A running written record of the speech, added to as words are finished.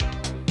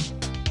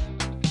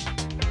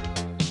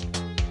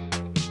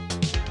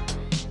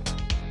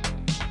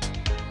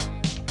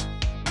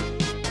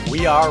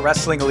We are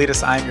Wrestling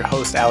Elitists. I'm your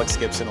host, Alex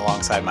Gibson,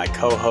 alongside my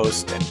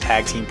co-host and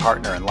tag team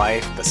partner in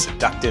life, the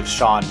seductive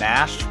Sean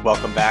Nash.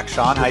 Welcome back,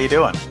 Sean. How you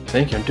doing?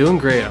 Thank you. I'm doing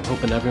great. I'm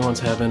hoping everyone's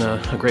having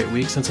a great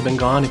week since I've been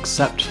gone,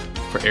 except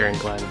for Aaron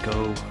Glenn.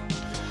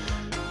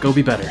 Go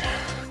be better.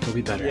 Go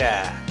be better.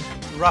 Yeah.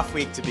 Rough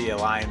week to be a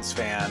Lions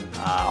fan.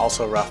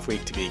 Also rough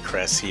week to be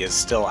Chris. He is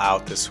still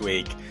out this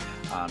week.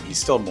 He's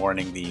still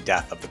mourning the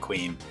death of the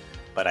Queen,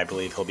 but I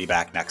believe he'll be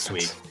back next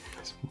week.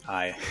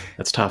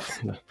 That's tough.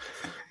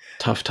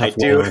 Tough.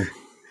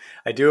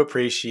 I do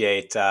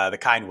appreciate the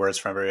kind words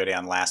from everybody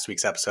on last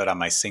week's episode on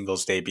my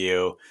singles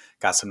debut.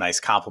 Got some nice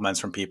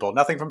compliments from people.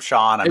 Nothing from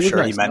Sean. I'm sure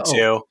nice. He meant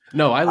to.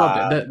 No, I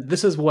loved it.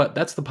 That's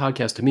the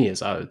podcast to me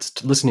is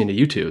it's listening to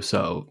you two.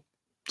 So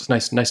it's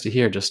nice to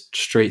hear just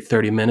straight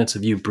 30 minutes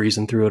of you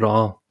breezing through it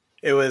all.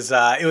 It was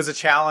a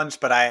challenge,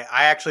 but I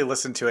actually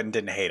listened to it and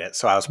didn't hate it.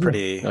 So I was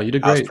pretty. You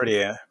did great.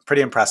 I was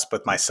pretty impressed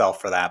with myself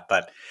for that.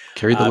 But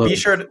carry the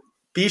load.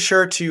 Be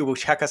sure to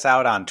check us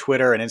out on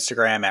Twitter and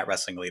Instagram at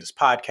Wrestling Elitist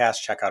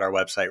Podcast. Check out our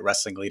website,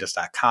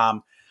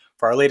 WrestlingElitist.com,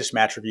 for our latest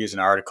match reviews and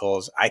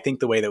articles. I think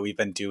the way that we've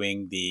been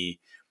doing the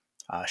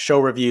show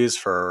reviews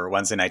for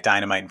Wednesday Night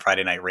Dynamite and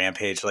Friday Night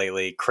Rampage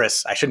lately,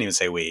 Chris, I shouldn't even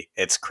say we,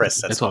 it's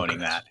Chris that's owning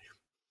that.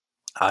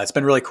 It's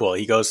been really cool.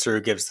 He goes through,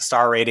 gives the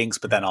star ratings,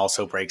 but then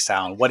also breaks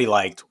down what he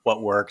liked,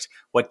 what worked,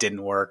 what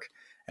didn't work.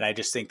 And I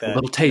just think that a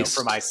little taste.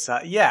 For my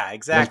yeah,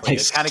 exactly.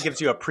 It kind of gives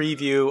you a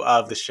preview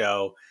of the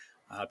show.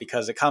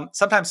 Because it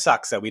sometimes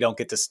sucks that we don't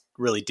get to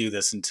really do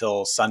this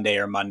until Sunday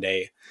or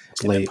Monday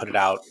and then put it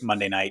out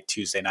Monday night,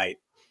 Tuesday night.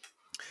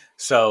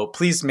 So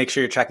please make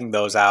sure you're checking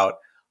those out.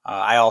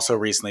 I also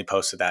recently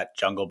posted that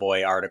Jungle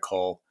Boy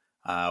article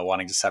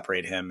wanting to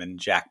separate him and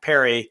Jack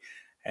Perry.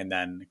 And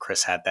then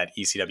Chris had that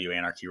ECW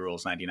Anarchy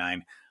Rules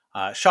 99.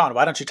 Sean,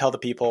 why don't you tell the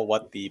people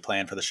what the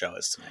plan for the show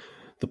is tonight?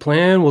 The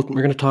plan, we're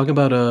going to talk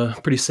about a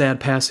pretty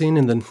sad passing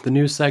in the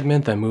news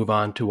segment, then move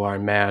on to our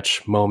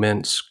match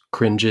moments,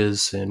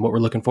 cringes, and what we're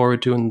looking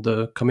forward to in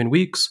the coming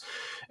weeks.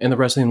 And the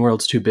wrestling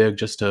world's too big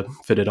just to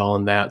fit it all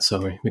in that,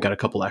 so we got a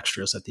couple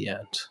extras at the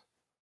end.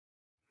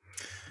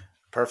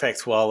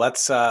 Perfect. Well,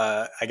 let's,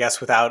 I guess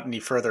without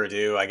any further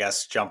ado,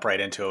 jump right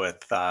into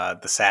it with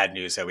the sad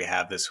news that we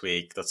have this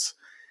week. Let's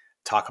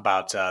talk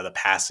about the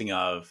passing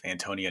of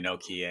Antonio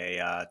Inoki,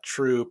 a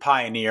true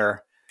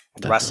pioneer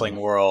in the wrestling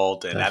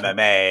world and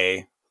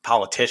MMA,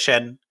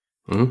 politician,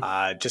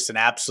 just an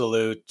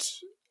absolute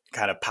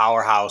kind of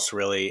powerhouse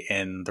really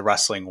in the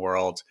wrestling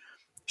world.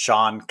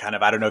 Sean,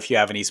 I don't know if you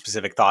have any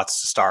specific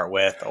thoughts to start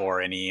with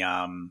or any,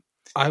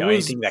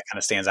 anything that kind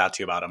of stands out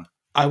to you about him.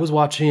 I was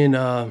watching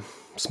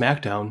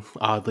SmackDown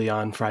oddly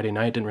on Friday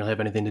night, didn't really have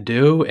anything to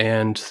do.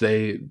 And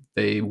they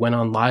went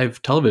on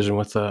live television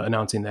with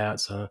announcing that.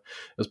 So it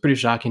was pretty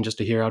shocking just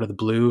to hear out of the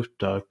blue,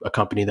 a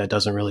company that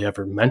doesn't really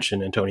ever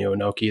mention Antonio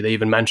Inoki. They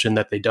even mentioned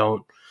that they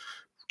don't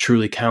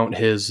truly count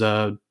his,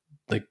 the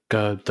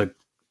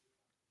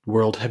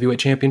World Heavyweight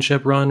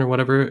Championship run or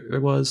whatever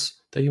it was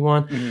that he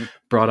won. Mm-hmm.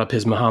 Brought up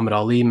his Muhammad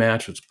Ali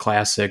match, which was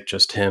classic,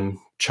 just him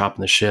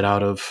chopping the shit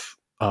out of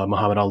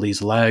Muhammad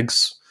Ali's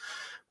legs.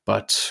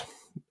 But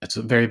it's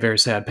a very, very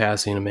sad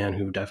passing, a man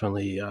who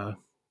definitely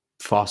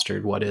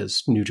fostered what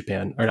is New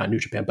Japan, or not New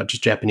Japan, but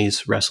just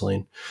Japanese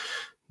wrestling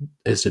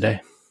is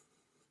today.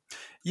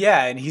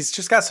 Yeah, and he's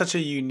just got such a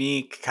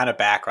unique kind of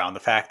background.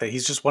 The fact that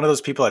he's just one of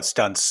those people that's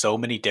done so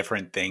many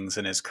different things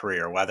in his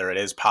career, whether it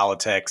is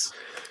politics.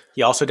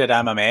 He also did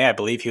MMA. I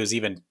believe he was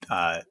even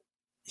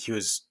he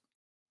was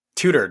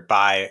tutored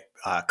by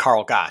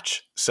Karl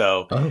Gotch.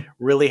 So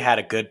really had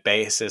a good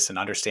basis and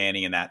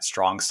understanding in that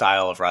strong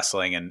style of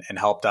wrestling and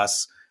helped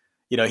us.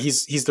 You know,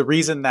 he's the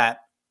reason that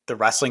the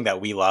wrestling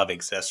that we love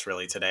exists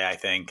really today, I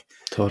think.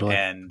 Totally.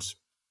 And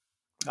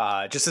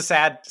just a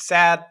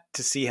sad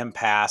to see him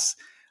pass.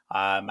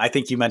 I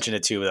think you mentioned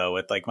it too, though,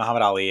 with like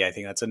Muhammad Ali. I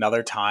think that's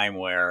another time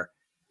where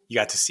you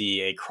got to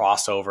see a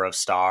crossover of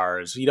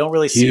stars. You don't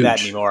really see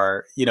that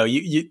anymore. You know,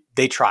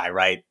 they try,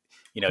 right?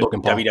 You know,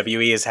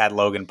 WWE has had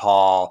Logan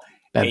Paul.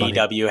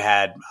 AEW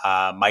had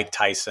Mike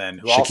Tyson,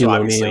 who Shaquille also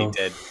obviously O'Neal.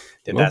 did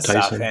that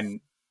Tyson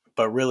stuff.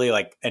 But really,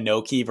 like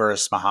Inoki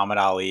versus Muhammad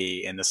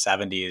Ali in the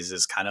 70s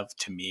is kind of,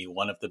 to me,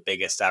 one of the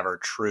biggest ever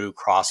true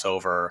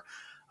crossover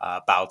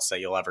bouts that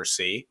you'll ever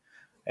see.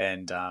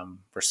 And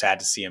we're sad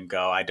to see him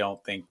go. I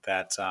don't think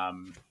that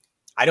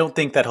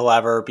he'll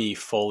ever be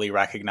fully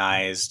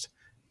recognized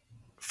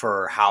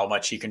for how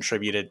much he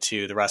contributed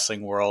to the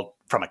wrestling world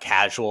from a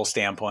casual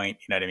standpoint.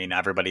 You know what I mean?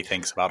 Everybody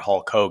thinks about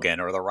Hulk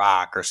Hogan or The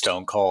Rock or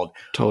Stone Cold.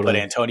 Totally. But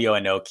Antonio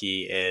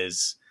Inoki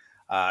is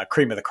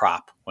cream of the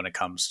crop when it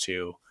comes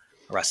to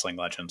wrestling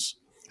legends.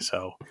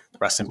 So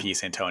rest in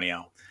peace,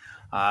 Antonio.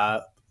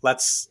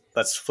 Let's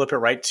flip it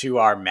right to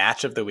our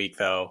match of the week,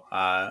 though.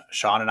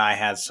 Sean and I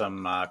had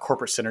some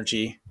corporate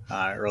synergy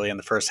early in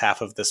the first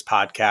half of this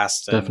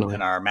podcast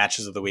and our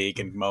matches of the week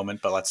and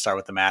moment. But let's start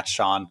with the match,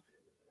 Sean.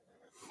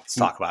 Let's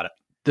talk about it.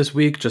 This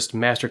week, just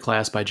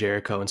masterclass by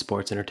Jericho in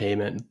sports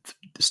entertainment.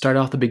 Start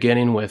off the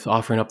beginning with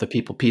offering up the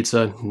people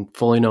pizza and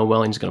fully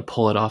knowing he's going to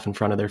pull it off in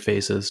front of their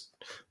faces.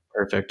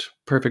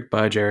 Perfect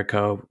by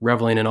Jericho,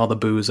 reveling in all the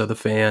boos of the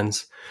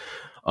fans.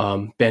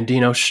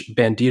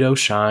 Bandito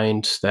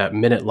shined. That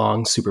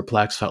minute-long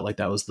superplex felt like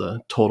that was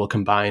the total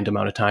combined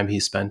amount of time he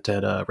spent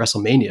at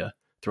WrestleMania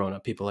throwing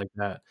up people like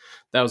that.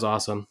 That was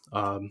awesome.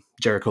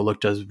 Jericho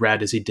looked as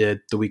red as he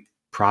did the week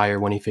prior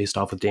when he faced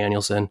off with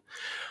Danielson.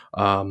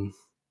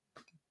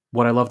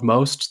 What I loved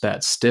most,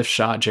 that stiff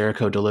shot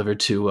Jericho delivered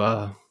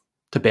to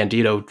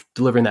Bandito,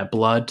 delivering that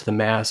blood to the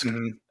mask.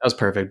 Mm-hmm. That was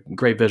perfect.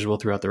 Great visual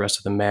throughout the rest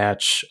of the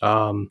match.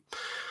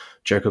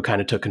 Jericho kind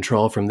of took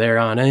control from there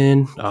on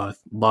in.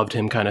 Loved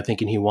him kind of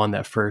thinking he won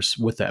that first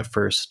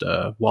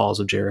Walls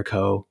of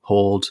Jericho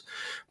hold,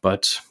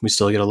 but we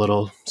still get a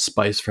little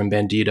spice from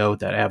Bandito,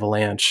 that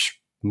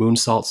avalanche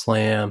moonsault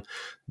slam,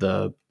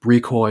 the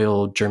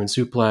recoil German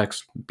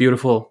suplex.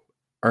 Beautiful.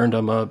 Earned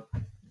him a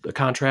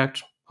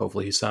contract.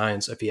 Hopefully he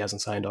signs if he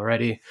hasn't signed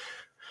already.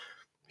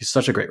 He's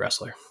such a great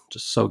wrestler.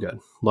 Just so good.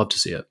 Love to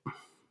see it.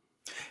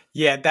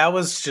 Yeah, that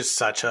was just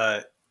such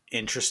a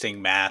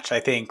interesting match. I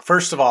think,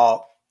 first of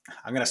all,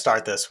 I'm going to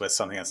start this with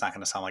something that's not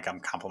going to sound like I'm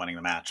complimenting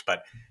the match,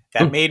 but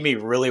that made me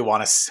really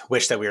want to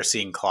wish that we were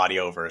seeing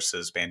Claudio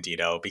versus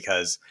Bandito,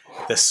 because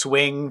the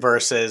swing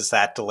versus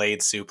that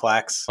delayed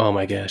suplex, oh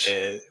my gosh,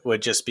 it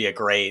would just be a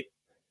great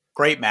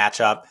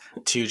matchup.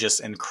 Two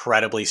just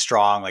incredibly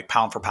strong, like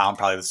pound for pound,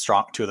 probably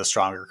two of the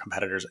stronger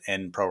competitors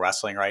in pro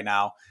wrestling right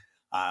now.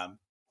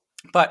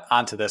 But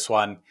onto this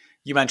one,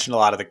 you mentioned a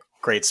lot of the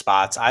great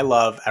spots. I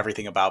love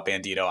everything about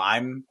Bandito.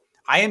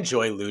 I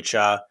enjoy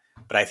lucha,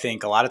 but I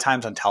think a lot of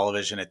times on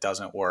television it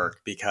doesn't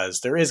work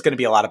because there is going to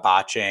be a lot of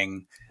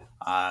botching.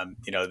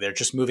 They're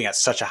just moving at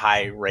such a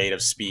high rate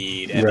of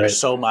speed, and there's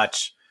so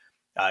much.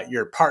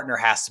 Your partner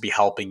has to be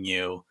helping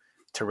you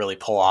to really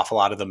pull off a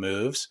lot of the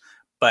moves.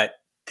 But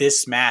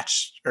this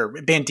match, or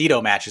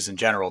Bandito matches in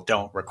general,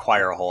 don't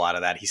require a whole lot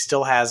of that. He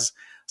still has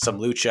some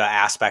lucha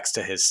aspects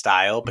to his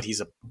style, but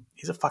he's a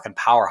fucking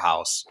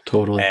powerhouse.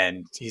 Totally.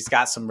 And he's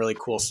got some really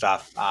cool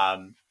stuff.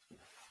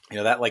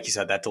 That, like you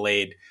said, that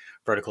delayed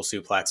vertical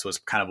suplex was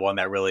kind of one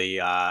that really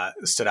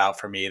stood out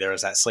for me. There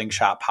was that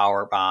slingshot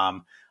power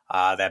bomb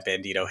that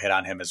Bandito hit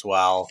on him as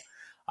well.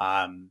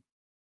 I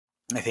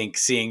think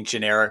seeing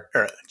Jericho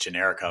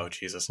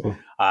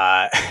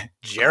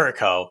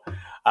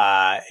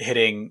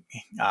hitting,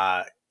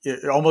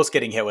 almost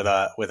getting hit with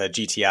a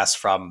GTS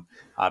from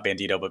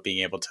Bandito, but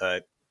being able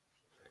to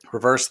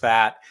reverse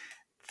that.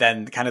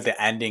 Then kind of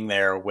the ending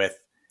there with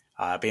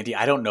Bandito.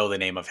 I don't know the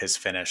name of his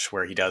finish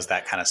where he does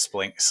that kind of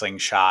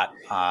slingshot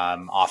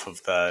off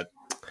of the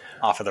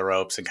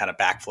ropes and kind of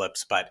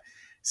backflips. But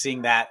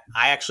seeing that,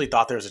 I actually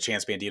thought there was a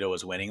chance Bandito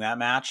was winning that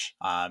match.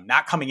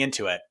 Not coming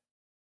into it,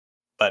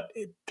 but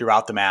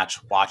throughout the match,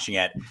 watching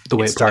it,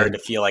 it started to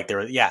feel like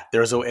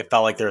it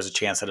felt like there was a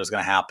chance that it was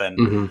going to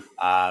happen.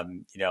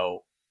 Mm-hmm.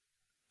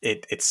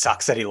 It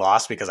sucks that he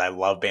lost because I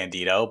love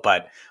Bandito,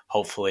 but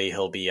hopefully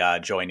he'll be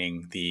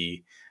joining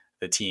the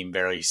team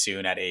very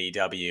soon at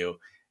AEW,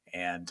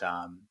 and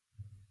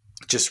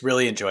just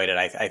really enjoyed it.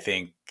 I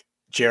think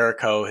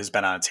Jericho has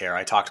been on a tear.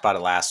 I talked about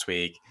it last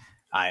week.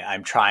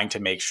 I'm trying to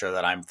make sure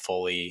that I'm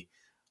fully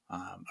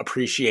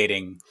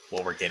appreciating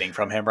what we're getting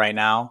from him right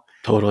now.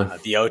 Totally.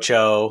 The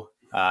Ocho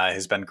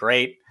has been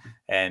great,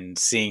 and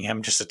seeing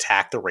him just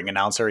attack the ring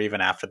announcer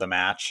even after the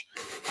match,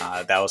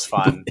 that was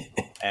fun.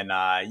 And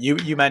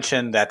you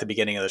mentioned at the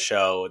beginning of the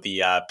show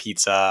the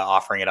pizza,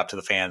 offering it up to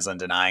the fans and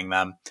denying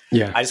them.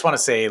 Yeah, I just want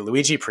to say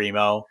Luigi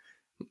Primo,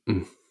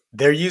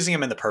 they're using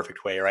him in the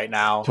perfect way right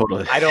now.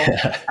 Totally. I don't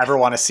ever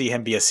want to see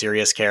him be a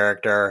serious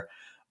character,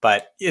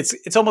 but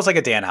it's almost like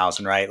a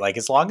Danhausen, right? Like,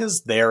 as long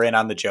as they're in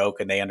on the joke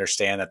and they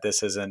understand that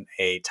this isn't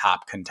a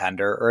top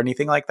contender or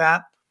anything like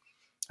that,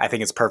 I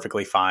think it's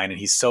perfectly fine. And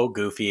he's so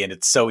goofy, and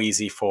it's so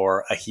easy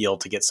for a heel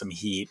to get some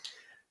heat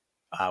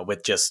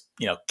with just,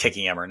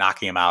 kicking him or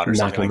knocking him out or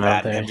something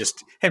like that.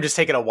 Him just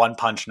taking a one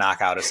punch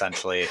knockout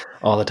essentially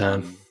all the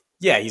time.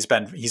 He's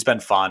been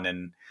fun,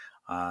 and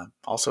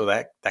also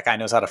that guy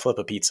knows how to flip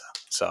a pizza.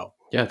 So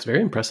yeah, it's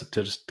very impressive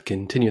to just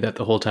continue that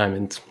the whole time.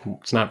 And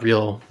it's not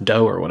real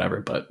dough or whatever,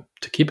 but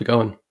to keep it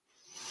going,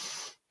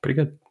 pretty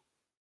good.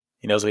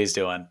 He knows what he's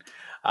doing.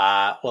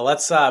 Well,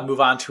 let's move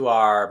on to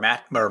our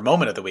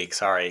moment of the week.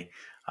 Sorry,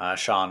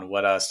 Sean,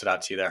 what stood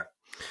out to you there?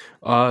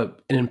 An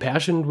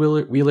impassioned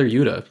Wheeler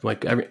Yuta.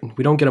 Like,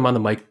 we don't get him on the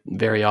mic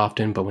very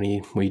often, but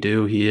when we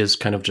do, he is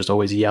kind of just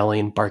always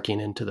yelling, barking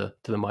into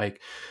the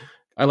mic.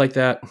 I like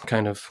that.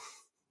 Kind of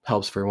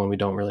helps for when we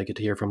don't really get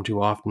to hear from him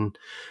too often.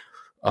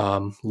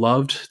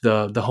 Loved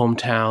the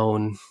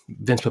hometown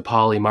Vince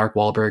Papale, Mark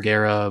Wahlberg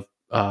era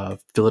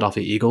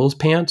Philadelphia Eagles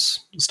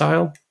pants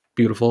style.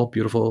 Beautiful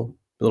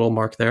little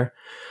mark there.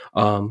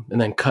 And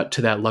then cut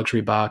to that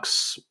luxury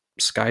box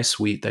sky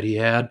suite that he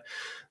had.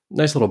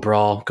 Nice little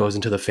brawl goes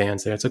into the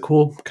fans there. It's a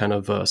cool kind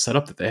of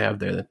setup that they have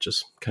there that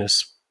just kind of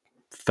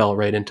fell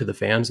right into the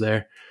fans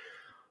there.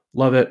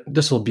 Love it.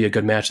 This will be a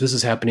good match. This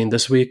is happening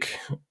this week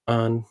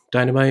on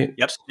Dynamite.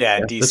 Yep. Yeah,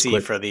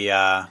 DC for the,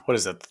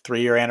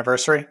 3-year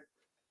anniversary?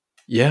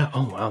 Yeah.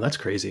 Oh, wow. That's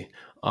crazy.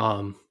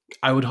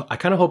 I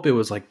kind of hope it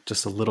was like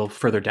just a little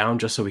further down,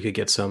 just so we could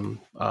get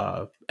some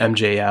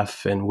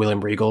MJF and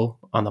William Regal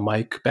on the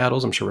mic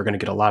battles. I'm sure we're going to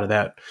get a lot of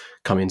that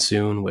coming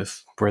soon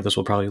with where this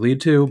will probably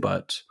lead to,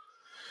 but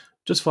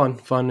just fun,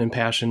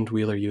 impassioned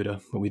Wheeler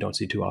Yuta that we don't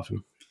see too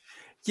often.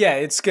 Yeah,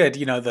 it's good.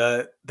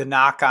 The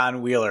knock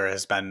on Wheeler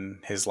has been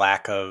his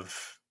lack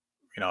of,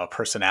 a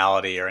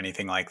personality or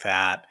anything like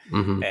that.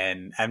 Mm-hmm.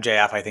 And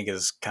MJF, I think,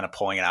 is kind of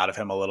pulling it out of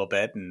him a little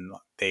bit. And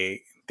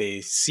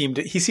he seemed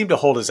to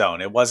hold his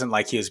own. It wasn't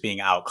like he was being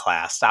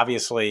outclassed.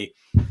 Obviously,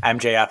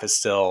 MJF is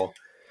still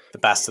the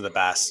best of the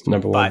best.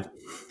 Number one.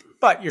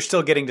 But you're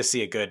still getting to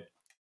see a good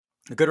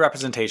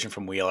representation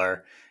from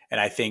Wheeler.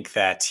 And I think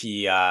that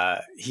he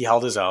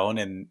held his own,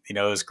 and it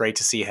was great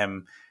to see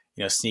him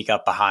sneak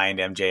up behind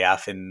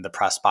MJF in the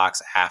press box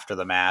after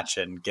the match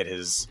and get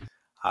his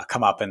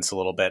comeuppance a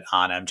little bit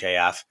on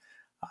MJF.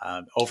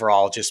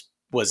 Overall, just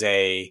was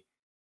a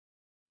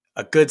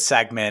good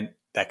segment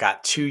that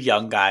got two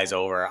young guys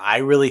over. I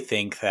really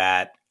think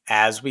that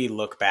as we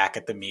look back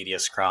at the media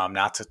scrum,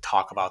 not to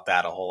talk about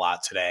that a whole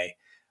lot today,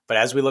 but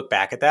as we look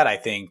back at that, I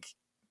think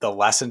the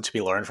lesson to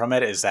be learned from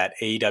it is that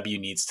AEW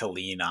needs to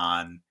lean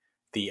on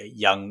the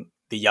young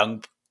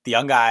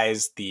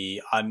guys,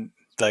 the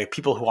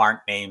people who aren't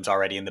names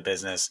already in the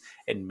business,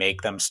 and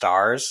make them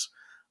stars.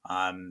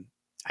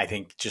 I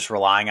think just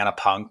relying on a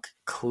Punk,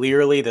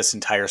 clearly this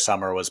entire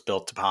summer was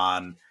built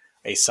upon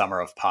a summer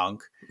of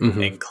Punk,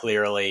 Mm-hmm. and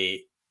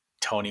clearly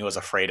Tony was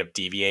afraid of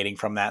deviating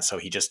from that, so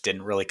he just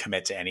didn't really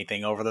commit to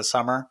anything over the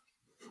summer.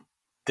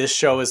 This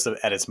show is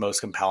at its most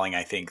compelling,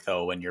 I think,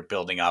 though, when you're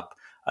building up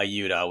a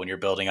Yuta, when you're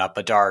building up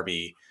a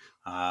Darby,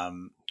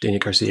 Danny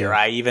Garcia. Dare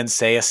I even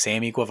say a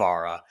Sammy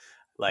Guevara?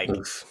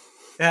 Oof.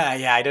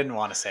 Yeah, I didn't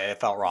want to say it. It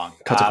felt wrong.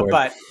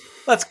 But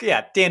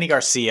Danny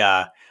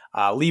Garcia,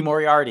 Lee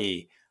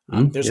Moriarty.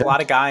 There's a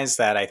lot of guys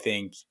that I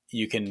think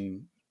you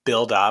can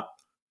build up.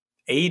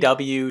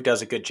 AEW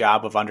does a good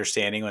job of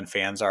understanding when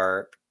fans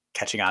are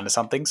catching on to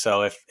something.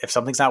 So if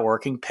something's not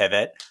working,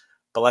 pivot,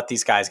 but let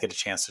these guys get a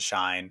chance to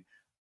shine.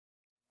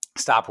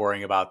 Stop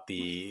worrying about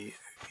the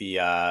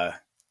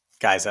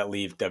guys that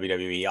leave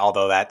WWE,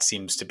 although that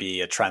seems to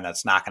be a trend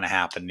that's not going to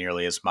happen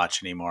nearly as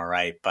much anymore,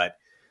 right? But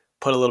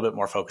put a little bit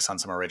more focus on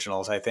some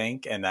originals, I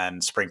think, and then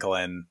sprinkle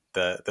in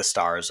the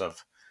stars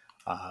of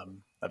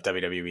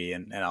WWE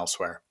and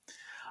elsewhere.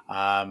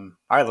 All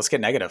right, let's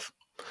get negative.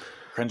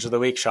 Cringe of the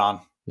week,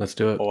 Sean. Let's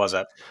do it. What was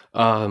it?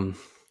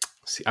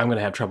 See, I'm going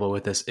to have trouble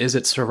with this. Is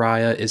it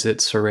Saraya? Is it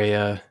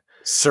Saraya?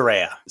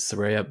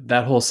 Saraya.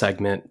 That whole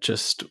segment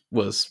just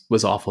was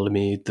awful to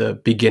me. The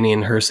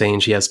beginning, her saying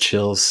she has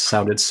chills,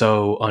 sounded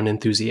so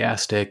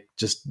unenthusiastic.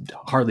 Just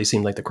hardly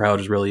seemed like the crowd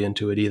was really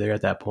into it either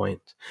at that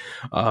point.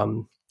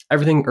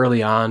 Everything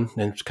early on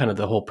and kind of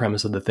the whole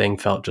premise of the thing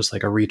felt just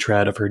like a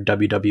retread of her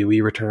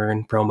WWE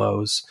return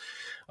promos.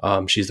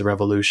 She's the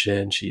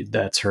Revolution.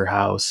 That's her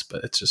house,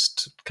 but it's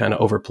just kind of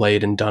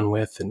overplayed and done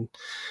with. And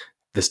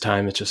this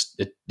time it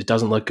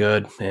doesn't look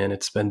good, and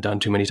it's been done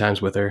too many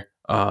times with her.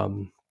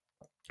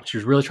 She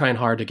was really trying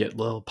hard to get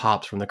little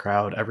pops from the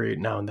crowd every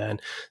now and then.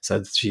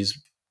 Said she's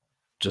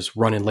just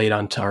running late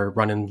on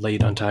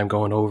time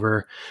going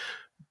over,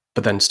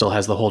 but then still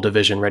has the whole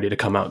division ready to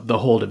come out. The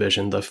whole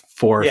division, the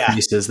four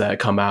faces that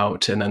come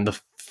out, and then the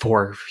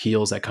four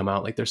heels that come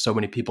out. Like there's so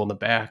many people in the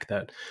back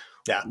that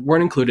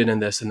weren't included in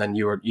this. And then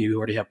you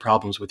already have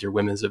problems with your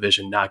women's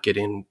division not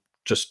getting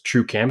just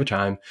true camera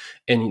time.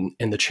 And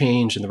the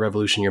change and the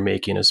revolution you're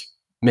making is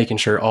making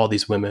sure all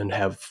these women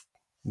have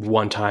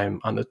one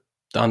time on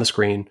the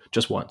screen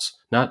just once,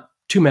 not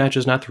two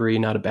matches, not three,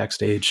 not a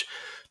backstage,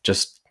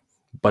 just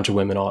a bunch of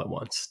women all at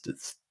once. It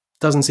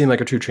doesn't seem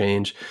like a true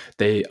change.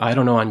 I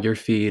don't know, on your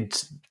feed,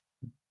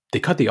 they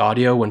cut the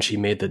audio when she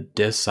made the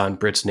diss on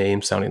Britt's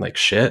name sounding like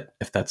shit,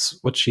 if that's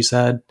what she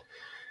said.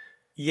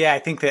 Yeah, I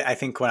think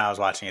when I was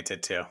watching it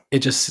did too. It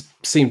just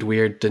seemed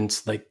weird,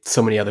 and like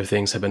so many other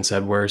things have been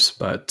said worse,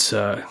 but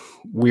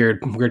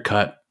weird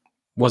cut.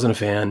 Wasn't a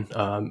fan,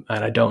 and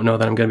I don't know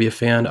that I'm going to be a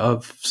fan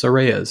of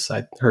Saraya's.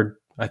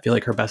 I feel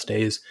like her best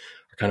days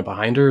are kind of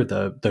behind her,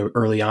 the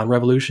early on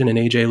Revolution and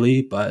AJ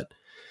Lee, but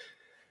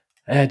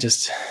and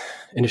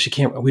if she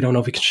can't, we don't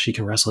know if she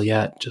can wrestle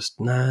yet. Just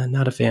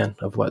not a fan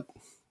of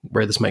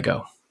where this might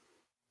go.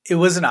 It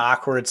was an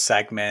awkward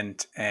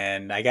segment,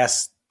 and I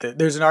guess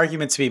there's an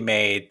argument to be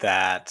made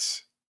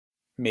that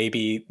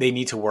maybe they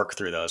need to work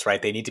through those,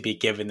 right? They need to be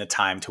given the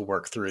time to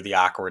work through the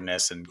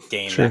awkwardness and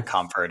gain that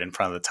comfort in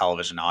front of the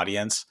television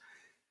audience.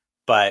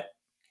 But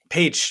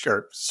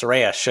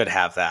Saraya should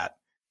have that.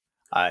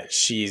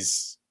 She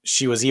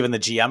was even the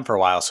GM for a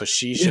while, so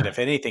she should, if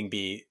anything,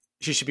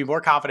 she should be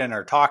more confident in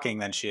her talking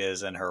than she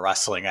is in her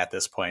wrestling at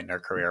this point in her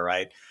career,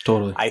 right?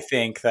 Totally. I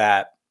think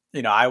that,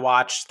 I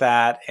watched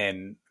that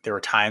and there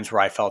were times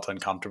where I felt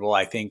uncomfortable.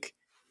 I think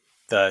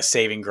the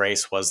saving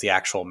grace was the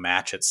actual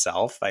match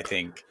itself. I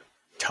think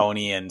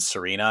Tony and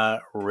Serena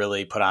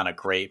really put on a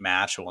great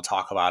match, and we'll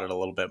talk about it a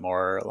little bit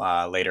more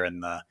later in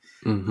the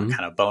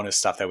kind of bonus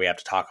stuff that we have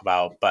to talk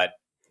about. But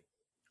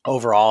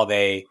overall,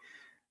 they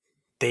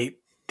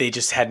they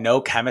just had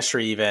no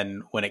chemistry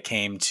even when it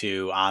came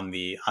to on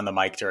the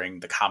mic during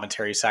the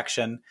commentary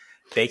section.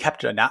 They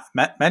kept not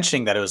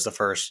mentioning that it was the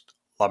first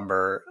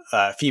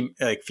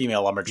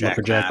female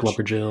lumberjack match.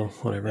 Lumberjill,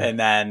 whatever. And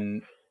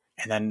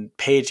then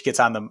Paige gets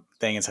on the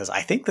thing and says,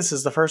 "I think this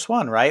is the first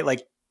one, right?"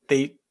 Like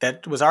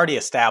that was already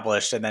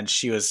established, and then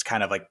she was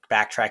kind of like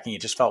backtracking.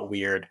 It just felt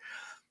weird.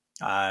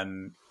 I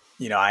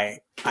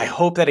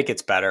hope that it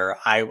gets better.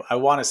 I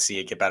want to see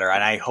it get better,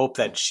 and I hope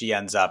that she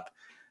ends up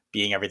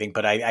being everything.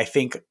 But I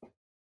think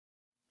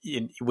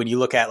when you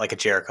look at like a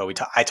Jericho,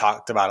 I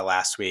talked about it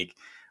last week.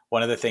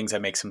 One of the things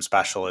that makes him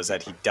special is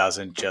that he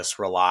doesn't just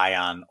rely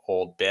on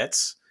old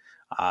bits.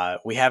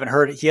 He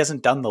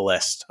hasn't done the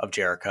list of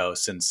Jericho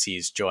since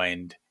he's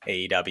joined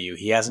AEW.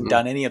 He hasn't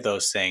done any of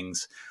those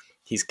things.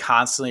 He's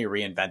constantly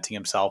reinventing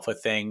himself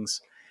with things.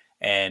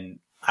 And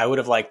I would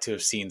have liked to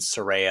have seen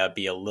Saraya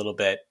be a little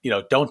bit,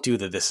 don't do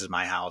the "this is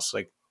my house."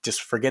 Like,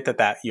 just forget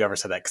that you ever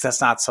said that, because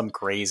that's not some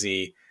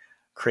crazy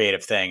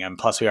creative thing. And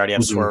plus we already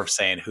have Swerve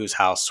saying whose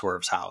house,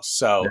 Swerve's house.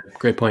 So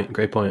great point.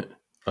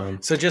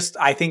 So just,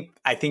 I think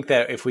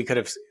that if we could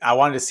have, I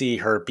wanted to see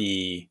her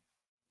be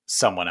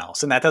someone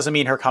else. And that doesn't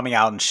mean her coming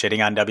out and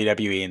shitting on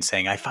WWE and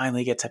saying, "I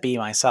finally get to be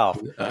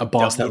myself." A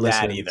boss that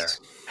listens. That either.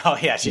 Oh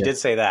yeah. She did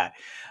say that.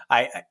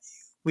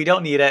 We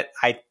don't need it.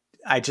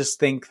 I just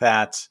think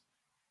that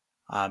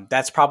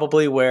that's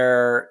probably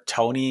where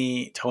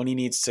Tony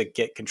needs to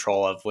get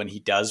control of when he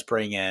does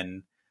bring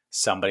in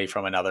somebody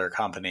from another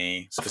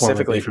company,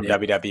 specifically from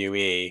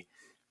WWE.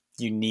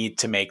 You need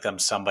to make them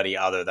somebody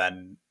other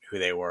than who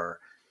they were.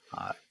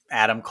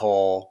 Adam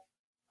Cole,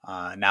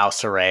 now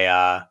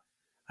Saraya.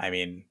 I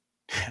mean,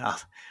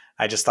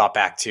 I just thought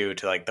back to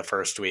like the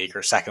first week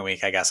or second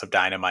week, I guess, of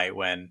Dynamite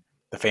when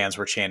the fans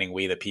were chanting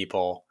 "We the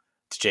People"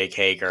 to Jake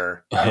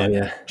Hager.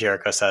 And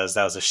Jericho says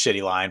that was a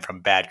shitty line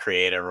from Bad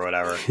Creative or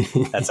whatever.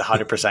 That's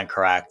 100%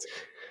 correct.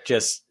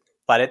 Just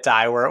let it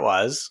die where it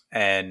was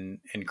and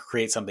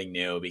create something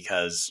new,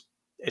 because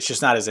it's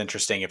just not as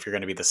interesting if you're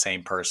going to be the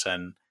same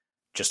person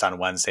just on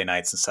Wednesday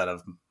nights instead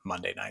of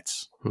Monday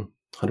nights.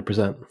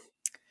 100%.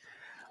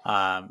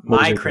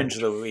 My cringe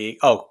of the week.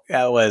 Oh,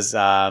 it was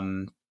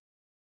kind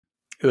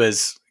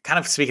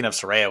of, speaking of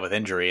Saraya with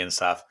injury and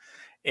stuff,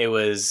 it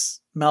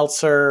was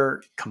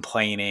Meltzer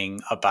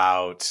complaining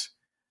about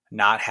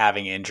not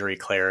having injury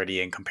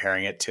clarity and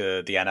comparing it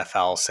to the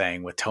NFL,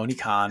 saying with Tony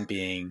Khan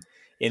being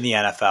in the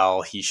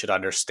NFL, he should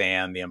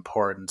understand the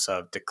importance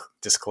of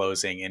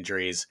disclosing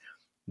injuries.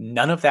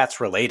 None of that's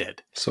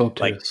related. So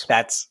like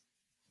that's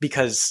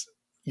because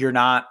you're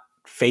not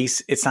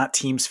it's not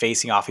teams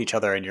facing off each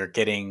other and you're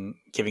giving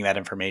that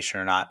information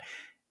or not.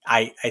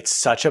 It's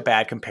such a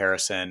bad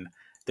comparison.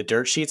 The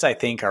dirt sheets, I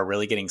think, are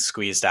really getting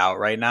squeezed out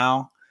right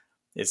now.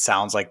 It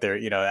sounds like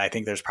I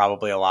think there's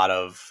probably a lot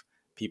of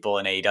people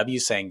in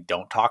AEW saying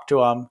don't talk to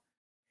them.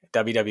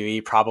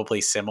 WWE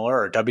probably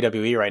similar, or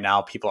WWE right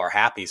now, people are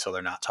happy, so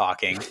they're not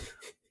talking.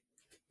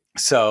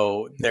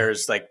 So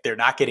there's they're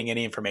not getting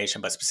any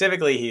information, but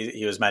specifically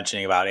he was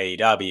mentioning about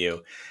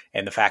AEW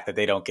and the fact that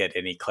they don't get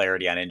any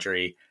clarity on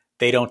injury.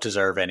 They don't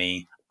deserve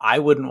any. I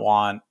wouldn't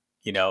want,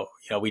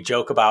 we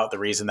joke about the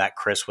reason that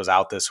Chris was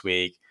out this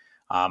week.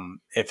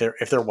 If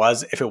it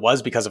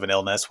was because of an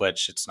illness,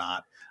 which it's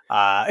not,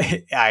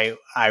 I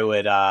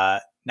would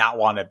not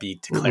want to be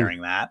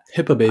declaring that.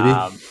 HIPAA,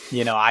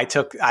 baby. I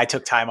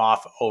took time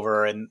off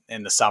over in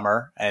the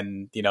summer,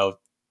 and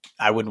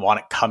I wouldn't want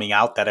it coming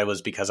out that it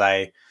was because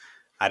I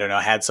don't know,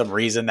 had some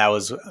reason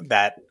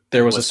that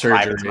there was a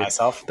surgery to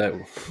myself.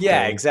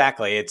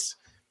 Exactly.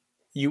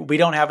 We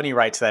don't have any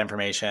right to that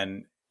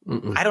information.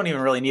 Mm-mm. I don't even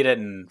really need it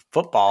in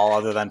football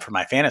other than for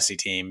my fantasy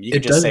team. You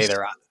can just say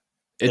they're.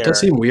 It does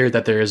seem weird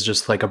that there is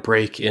just like a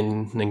break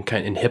in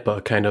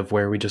HIPAA, kind of,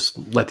 where we just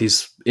let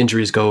these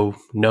injuries go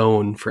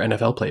known for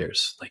NFL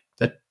players. Like,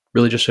 that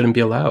really just shouldn't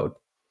be allowed.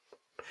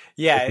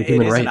 Yeah,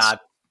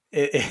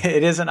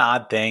 it is an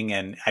odd thing,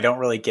 and I don't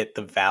really get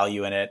the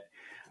value in it.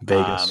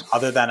 Vegas,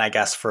 other than I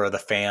guess for the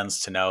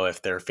fans to know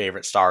if their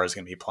favorite star is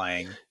going to be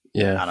playing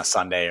on a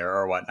Sunday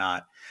or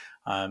whatnot.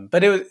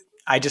 But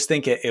I just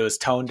think it was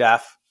tone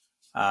deaf,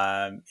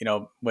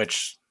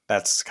 which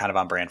that's kind of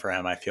on brand for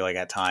him, I feel like,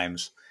 at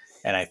times.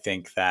 And I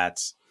think that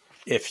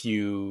if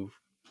you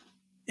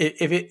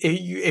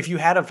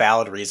had a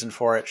valid reason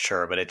for it,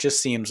 sure, but it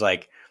just seems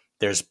like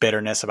there's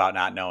bitterness about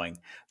not knowing.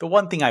 The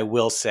one thing I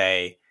will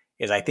say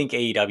is I think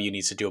AEW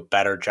needs to do a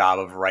better job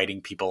of writing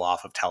people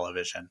off of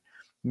television.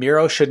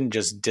 Miro shouldn't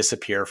just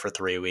disappear for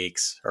 3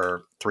 weeks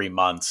or 3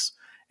 months,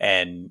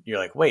 and you're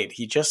like, wait,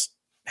 he just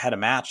had a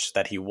match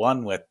that he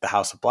won with the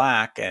House of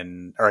Black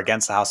or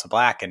against the House of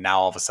Black, and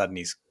now all of a sudden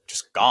he's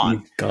just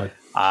gone.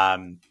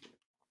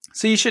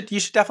 So you should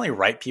definitely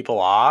write people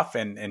off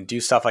and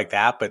do stuff like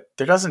that, but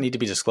there doesn't need to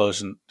be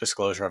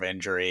disclosure of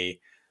injury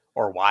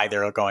or why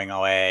they're going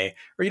away,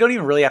 or you don't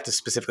even really have to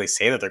specifically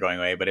say that they're going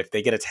away. But if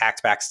they get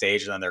attacked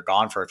backstage and then they're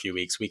gone for a few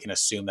weeks, we can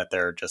assume that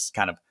they're just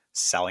kind of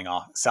selling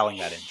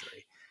that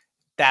injury.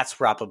 That's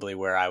probably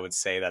where I would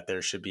say that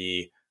there should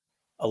be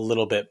a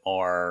little bit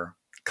more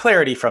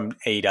clarity from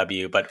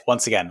AEW. But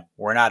once again,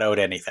 we're not owed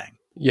anything.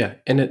 Yeah,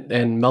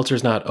 and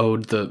Meltzer's not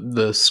owed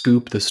the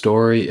scoop, the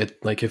story.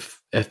 It like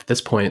if at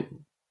this point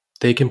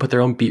they can put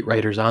their own beat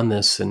writers on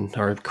this and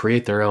or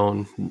create their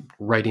own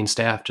writing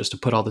staff just to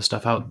put all this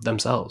stuff out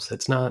themselves. Yeah.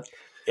 It's not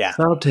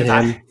up to If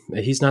him.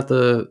 I He's not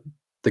the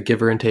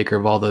giver and taker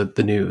of all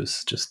the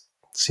news. Just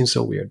seems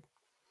so weird.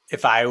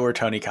 if I were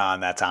Tony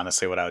Khan, that's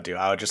honestly what I would do.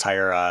 I would just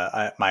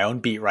hire my own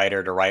beat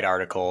writer to write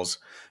articles,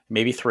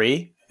 maybe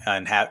 3,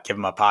 and give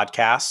him a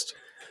podcast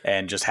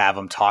and just have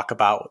him talk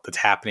about the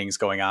happenings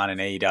going on in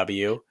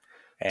AEW.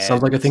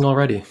 Sounds like a And thing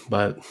already,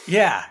 but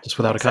yeah, just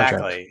without a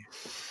contract.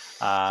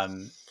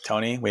 exactly.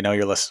 Tony, we know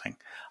you're listening.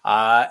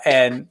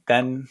 And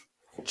then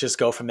just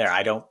go from there.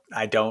 I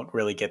don't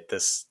really get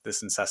this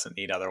incessant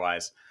need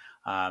otherwise.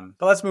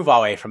 But let's move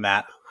away from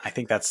that. I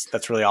think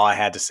that's really all I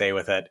had to say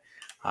with it.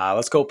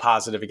 Let's go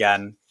positive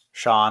again.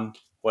 Sean,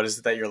 what is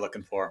it that you're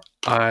looking for?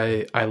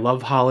 I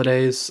love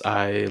holidays.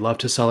 I love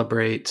to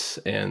celebrate,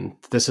 and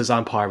this is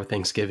on par with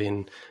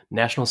Thanksgiving,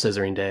 National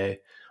Scissoring Day.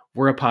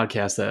 We're a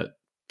podcast that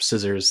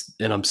scissors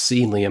an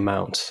obscenely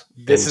amount.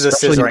 This is a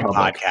scissoring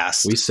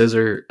podcast. We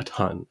scissor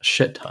a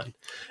shit ton.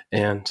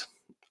 And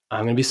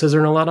I'm going to be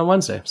scissoring a lot on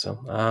Wednesday, so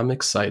I'm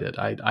excited.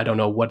 I don't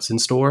know what's in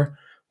store,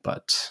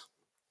 but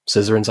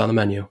scissoring's on the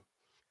menu.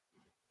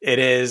 It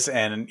is,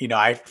 and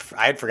I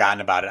had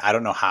forgotten about it. I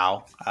don't know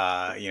how.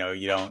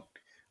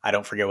 I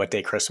don't forget what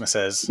day Christmas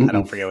is. I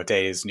don't forget what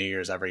day is New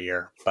Year's every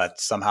year, but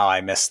somehow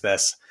I missed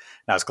this.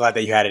 And I was glad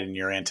that you had it in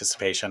your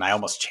anticipation. I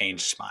almost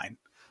changed mine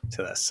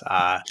to this.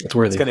 It's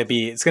worthy.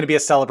 It's going to be a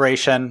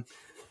celebration,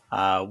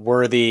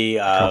 worthy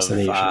of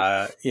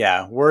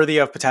worthy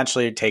of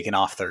potentially taking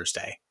off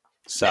Thursday.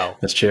 So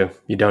that's true.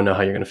 You don't know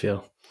how you're going to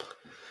feel.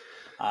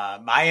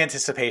 My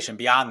anticipation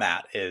beyond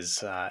that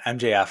is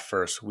MJF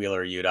versus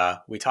Wheeler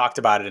Yuta. We talked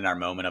about it in our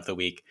moment of the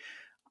week.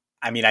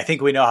 I mean, I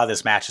think we know how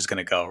this match is going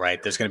to go,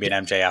 right? There's going to be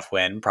an MJF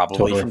win,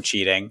 probably from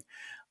cheating.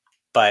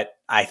 But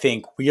I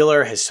think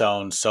Wheeler has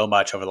shown so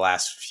much over the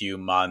last few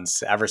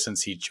months, ever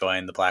since he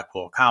joined the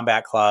Blackpool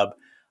Combat Club.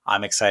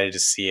 I'm excited to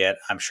see it.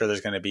 I'm sure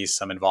there's going to be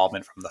some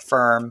involvement from the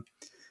firm.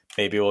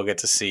 Maybe we'll get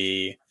to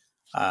see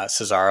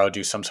Cesaro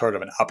do some sort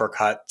of an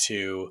uppercut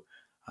to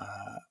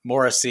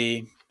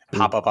Morrissey.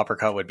 Pop-up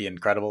uppercut would be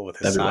incredible with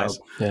his size.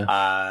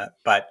 Yeah.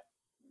 But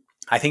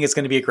I think it's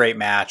going to be a great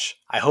match.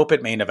 I hope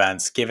it main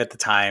events. Give it the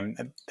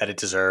time that it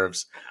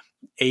deserves.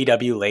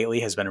 AEW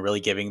lately has been really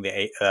giving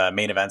the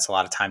main events a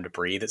lot of time to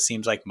breathe. It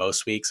seems like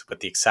most weeks, with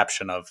the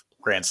exception of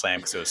Grand Slam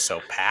because it was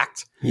so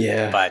packed.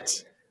 Yeah.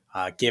 But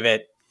give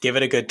it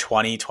a good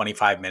 20,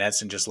 25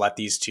 minutes and just let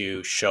these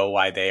two show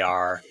why they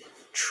are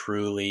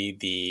truly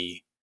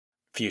the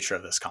future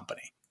of this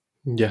company.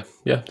 Yeah.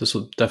 This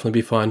will definitely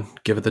be fun.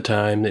 Give it the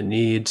time it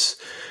needs.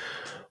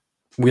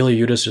 Wheeler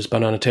Yuta's just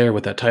been on a tear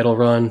with that title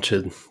run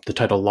to the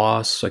title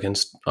loss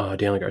against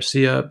Daniel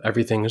Garcia.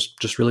 Everything has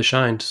just really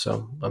shined.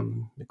 So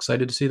I'm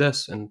excited to see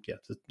this. And yeah,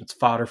 it's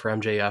fodder for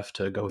MJF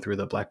to go through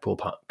the Blackpool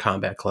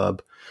Combat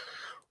Club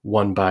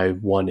 1 by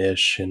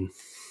 1-ish, and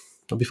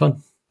it'll be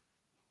fun.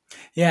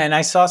 Yeah, and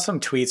I saw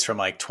some tweets from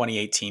like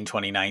 2018,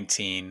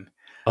 2019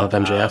 of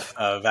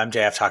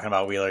MJF talking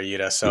about Wheeler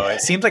Yuta. So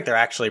it seems like they're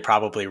actually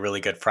probably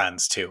really good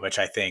friends too, which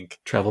I think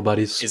travel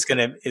buddies is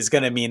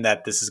gonna mean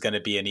that this is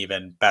gonna be an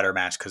even better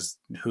match because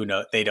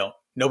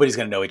nobody's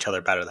gonna know each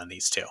other better than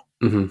these two.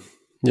 Mm-hmm.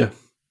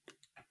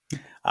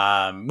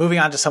 Yeah. Moving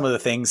on to some of the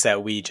things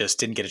that we just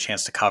didn't get a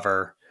chance to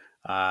cover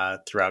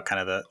throughout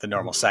kind of the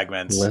normal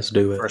segments. Let's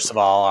do it. First of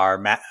all,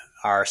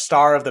 our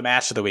star of the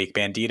match of the week,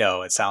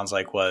 Bandito, it sounds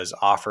like was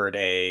offered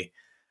a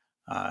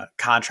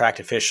contract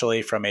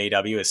officially from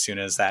AEW as soon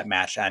as that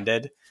match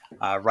ended,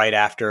 right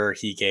after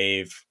he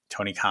gave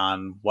Tony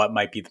Khan what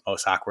might be the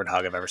most awkward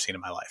hug I've ever seen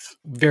in my life.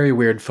 Very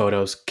weird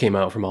photos came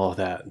out from all of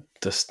that.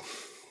 Just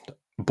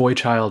boy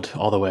child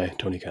all the way,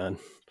 Tony Khan.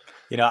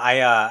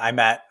 I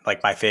met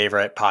like my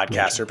favorite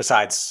podcaster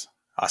besides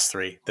us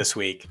three this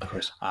week. Of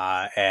course.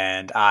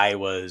 And I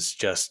was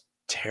just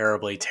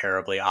terribly,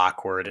 terribly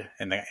awkward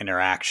in the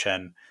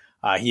interaction.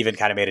 He even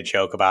kind of made a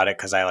joke about it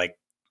because I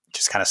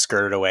just kind of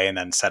skirted away and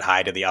then said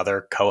hi to the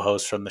other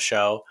co-host from the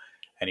show.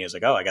 And he was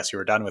like, "Oh, I guess you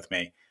were done with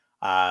me."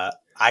 I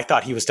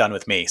thought he was done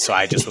with me. So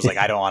I just was like,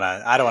 I don't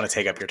want to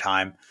take up your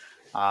time.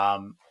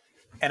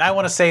 And I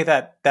want to say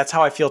that that's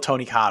how I feel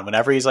Tony Khan.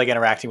 Whenever he's like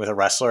interacting with a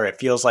wrestler, it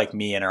feels like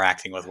me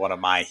interacting with one of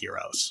my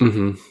heroes.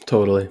 Mm-hmm.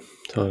 Totally.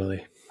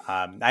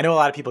 I know a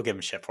lot of people give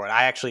him shit for it.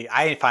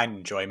 I find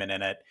enjoyment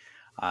in it.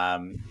 I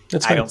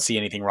don't see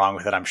anything wrong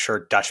with it. I'm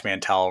sure Dutch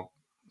Mantel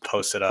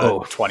posted a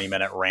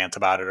 20-minute rant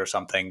about it or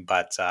something,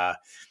 but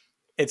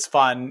it's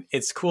fun.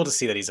 It's cool to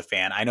see that he's a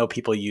fan. I know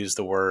people use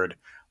the word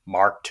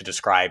mark to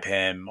describe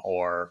him,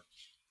 or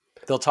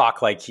they'll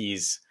talk like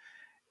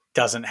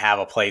doesn't have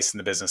a place in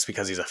the business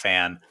because he's a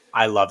fan.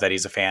 I love that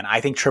he's a fan. I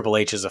think Triple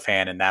H is a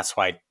fan, and that's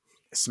why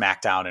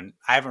SmackDown, and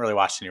I haven't really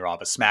watched any Raw,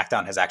 but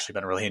SmackDown has actually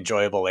been really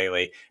enjoyable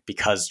lately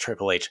because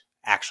Triple H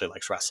actually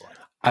likes wrestling.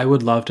 I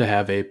would love to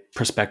have a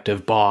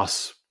prospective dude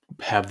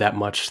have that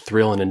much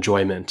thrill and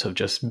enjoyment of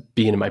just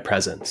being in my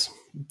presence.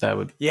 That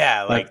would,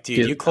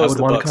 dude, you closed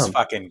the books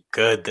fucking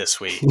good this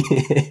week.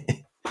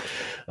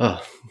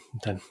 Oh,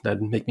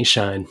 that'd make me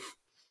shine.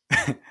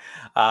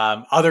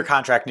 Other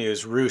contract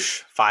news: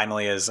 Roosh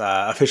finally is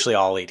officially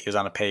All Elite. He was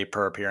on a pay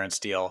per appearance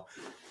deal.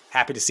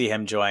 Happy to see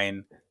him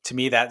join. To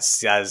me, that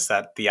says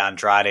that the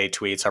Andrade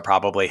tweets are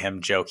probably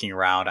him joking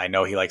around. I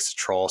know he likes to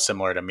troll,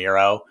 similar to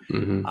Miro.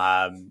 Mm-hmm.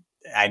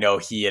 I know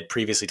he had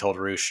previously told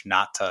Roosh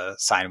not to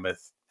sign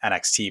with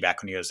NXT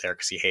back when he was there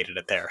because he hated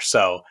it there.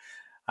 So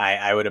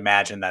I would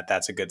imagine that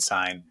that's a good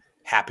sign.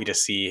 Happy to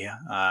see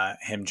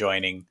him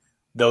joining.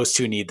 Those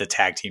two need the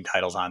tag team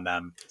titles on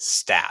them.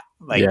 Stat.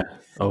 Like, yeah.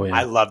 Oh, yeah.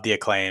 I love the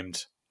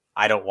Acclaimed.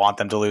 I don't want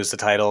them to lose the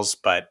titles,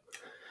 but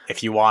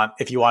if you want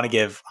to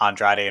give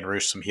Andrade and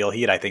Roosh some heel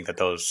heat, I think that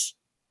those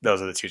are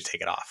the two to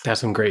take it off.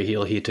 That's some great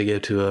heel heat to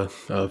give to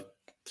a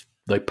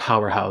like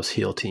powerhouse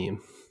heel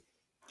team.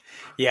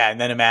 Yeah,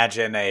 and then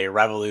imagine a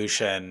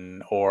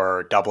Revolution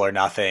or Double or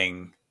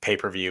Nothing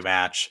pay-per-view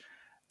match,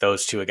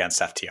 those two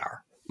against FTR.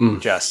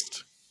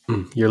 Just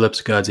your lips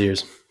to God's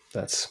ears.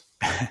 That's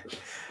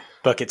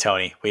book it,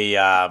 Tony. We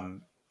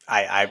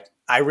I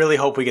really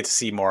hope we get to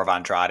see more of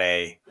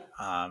Andrade.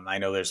 I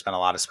know there's been a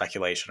lot of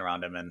speculation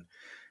around him, and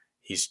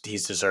he's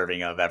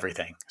deserving of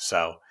everything.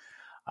 So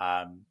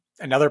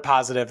another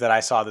positive that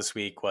I saw this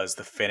week was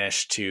the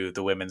finish to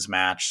the women's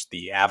match,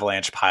 the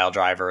Avalanche pile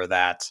driver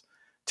that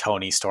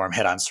Toni Storm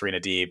hit on Serena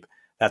Deeb.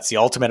 That's the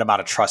ultimate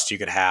amount of trust you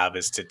could have,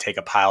 is to take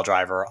a pile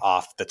driver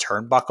off the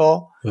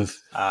turnbuckle.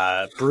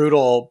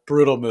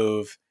 Brutal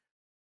move.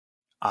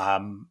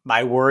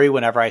 My worry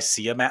whenever I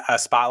see a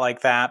spot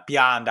like that,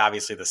 beyond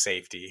obviously the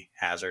safety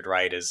hazard,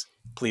 right, is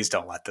please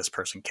don't let this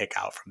person kick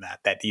out from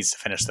that. That needs to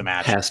finish the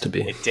match. Has to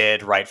be. It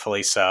did,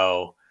 rightfully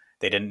so.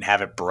 They didn't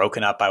have it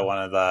broken up by one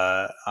of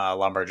the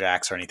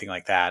lumberjacks or anything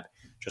like that.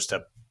 Just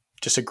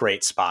a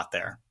great spot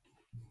there.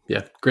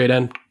 Yeah, great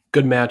end.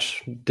 Good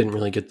match. Didn't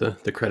really get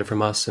the credit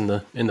from us in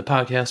the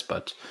podcast,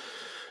 but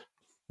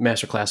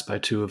masterclass by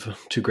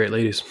two great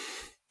ladies.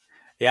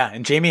 Yeah,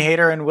 and Jamie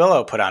Hayter and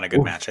Willow put on a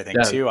good match, I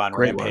think, too, on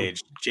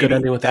Rampage. Jamie, good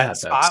ending with that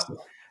spot.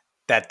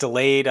 That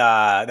delayed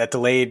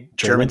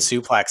German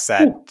suplex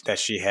that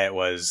she hit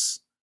was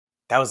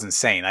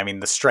insane. I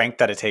mean, the strength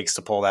that it takes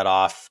to pull that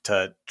off,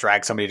 to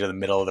drag somebody to the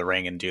middle of the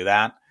ring and do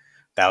that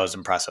was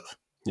impressive.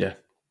 Yeah,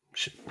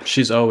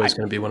 she's always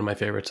going to be one of my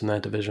favorites in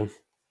that division.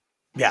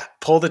 Yeah,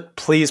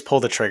 please pull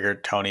the trigger,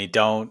 Tony.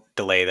 Don't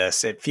delay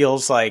this. It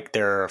feels like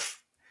they're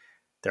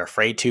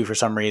afraid to for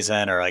some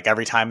reason, or like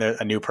every time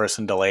a new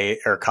person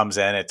comes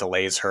in, it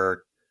delays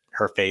her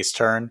face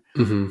turn.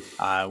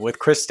 Mm-hmm. With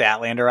Chris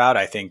Statlander out,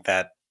 I think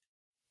that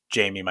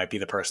Jamie might be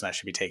the person that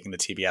should be taking the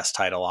TBS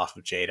title off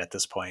of Jade at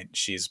this point.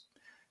 She's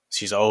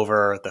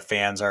over. The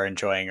fans are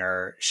enjoying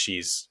her.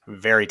 She's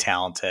very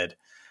talented,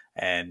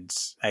 and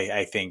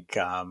I think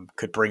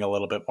could bring a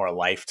little bit more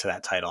life to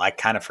that title. I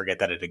kind of forget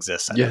that it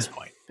exists at this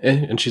point.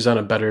 And she's on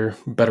a better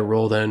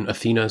role than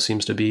Athena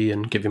seems to be,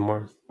 and giving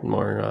more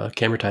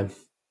camera time.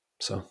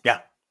 So yeah,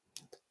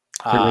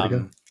 great way to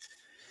go.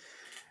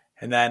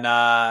 And then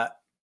a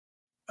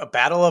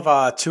battle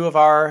of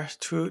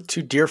two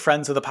dear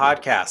friends of the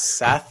podcast,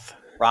 Seth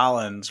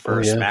Rollins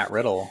versus Matt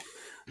Riddle,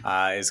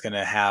 is going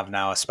to have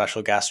now a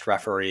special guest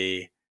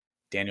referee,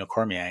 Daniel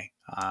Cormier.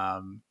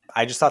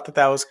 I just thought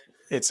that was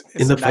it's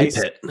in the fight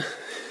pit.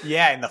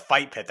 Yeah, in the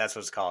fight pit. That's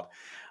what it's called.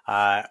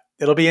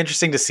 It'll be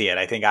interesting to see it.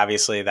 I think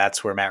obviously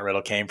that's where Matt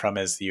Riddle came from,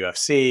 is the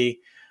UFC.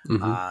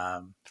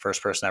 Mm-hmm.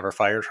 First person ever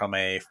fired from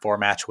a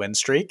 4-match win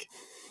streak.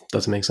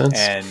 Doesn't make sense.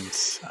 And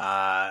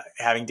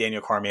having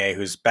Daniel Cormier,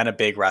 who's been a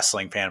big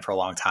wrestling fan for a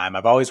long time,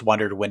 I've always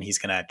wondered when he's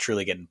going to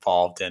truly get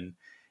involved in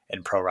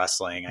pro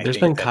wrestling. There's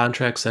been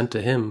contracts sent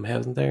to him,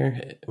 hasn't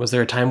there? Was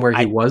there a time where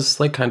he was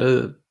like kind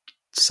of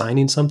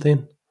signing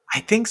something?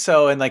 I think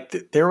so. And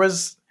like there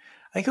was,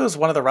 I think it was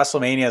one of the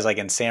WrestleManias like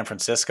in San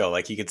Francisco.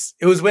 Like it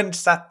was when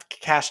Seth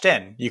cashed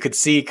in. You could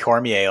see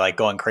Cormier like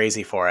going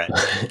crazy for it.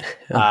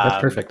 That's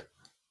perfect.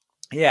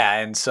 Yeah,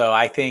 and so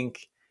I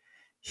think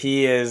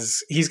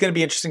he's going to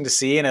be interesting to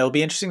see, and it'll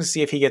be interesting to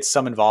see if he gets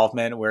some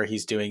involvement where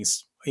he's doing,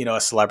 a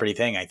celebrity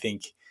thing. I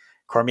think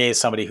Cormier is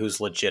somebody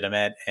who's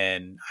legitimate,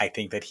 and I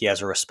think that he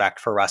has a respect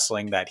for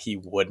wrestling that he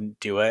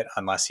wouldn't do it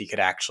unless he could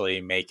actually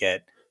make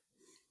it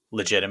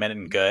legitimate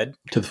and good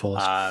to the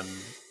fullest.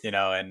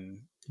 And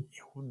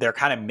they're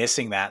kind of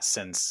missing that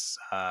since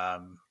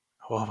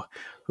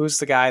who's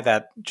the guy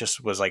that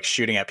just was like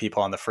shooting at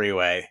people on the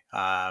freeway?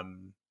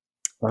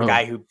 The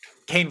guy who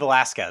Cain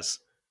Velasquez.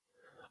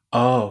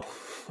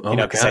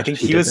 Because I think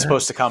he was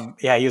supposed to come.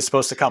 Yeah, he was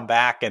supposed to come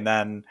back, and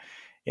then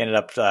ended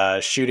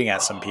up shooting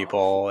at some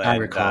people. And I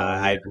recall.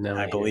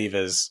 I believe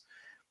is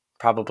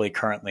probably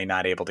currently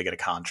not able to get a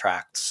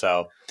contract.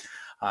 So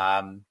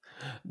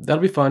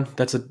that'll be fun.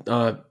 That's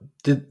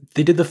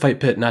they did the fight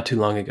pit not too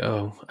long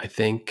ago, I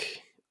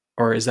think,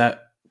 or was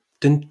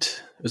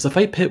the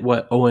fight pit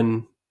what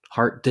Owen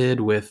Hart did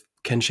with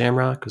Ken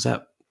Shamrock? Was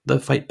that the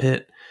fight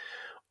pit,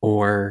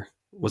 or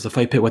was the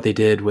fight pit what they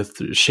did with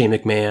Shane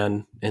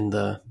McMahon in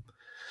the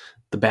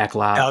back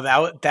lot?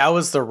 Oh, that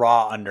was the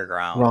Raw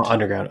Underground. Raw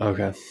Underground.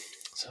 Okay.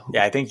 So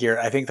yeah, I think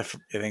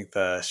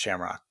the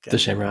Shamrock. The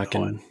Shamrock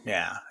and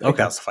yeah, I think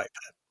that was the fight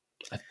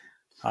pit.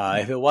 If it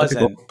That'd be cool.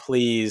 wasn't,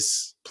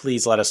 please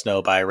let us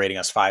know by rating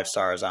us 5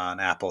 stars on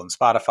Apple and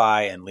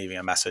Spotify and leaving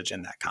a message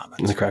in that comment.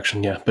 In the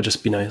correction, yeah, but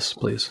just be nice,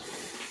 please.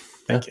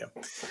 Thank you.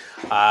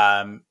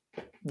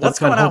 What's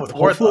going on with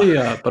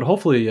Wardlow?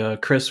 Hopefully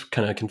Chris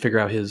kind of can figure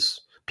out his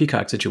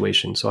Peacock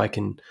situation so I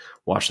can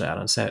watch that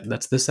on Saturday.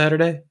 That's this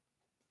Saturday?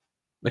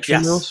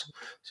 Extreme Rules?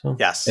 So,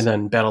 yes. And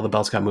then Battle of the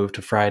Belts got moved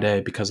to Friday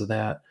because of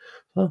that.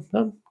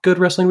 So, good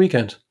wrestling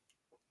weekend.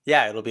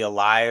 Yeah, it'll be a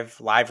live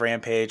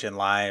Rampage and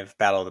live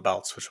Battle of the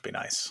Belts, which will be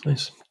nice.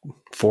 Nice.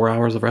 4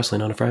 hours of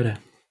wrestling on a Friday.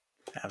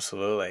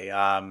 Absolutely.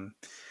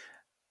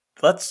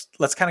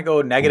 Let's kind of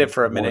go negative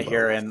for a minute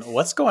here. And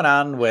what's going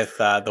on with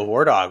the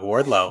War Dog,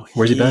 Wardlow?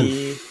 Where's he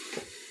been?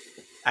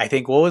 I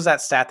think, what was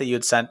that stat that you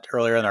had sent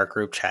earlier in our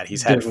group chat?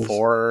 He's had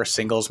 4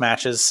 singles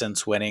matches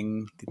since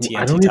winning the TNT title.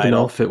 I don't even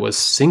know if it was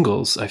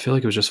singles. I feel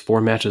like it was just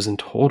 4 matches in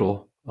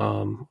total.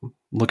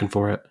 Looking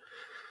for it.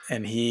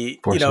 And he,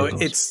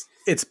 singles.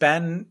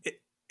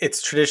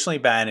 It's traditionally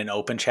been an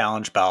open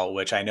challenge belt,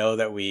 which I know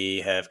that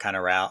we have kind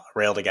of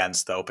railed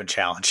against the open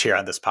challenge here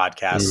on this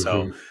podcast.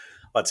 Mm-hmm. So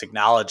let's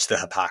acknowledge the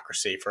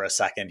hypocrisy for a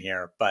second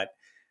here. But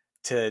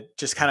to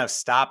just kind of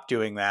stop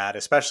doing that,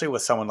 especially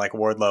with someone like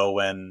Wardlow,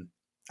 when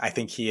I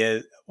think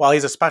he's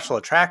a special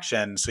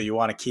attraction, so you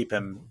want to keep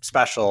him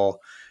special.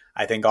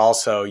 I think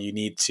also you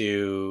need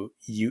to,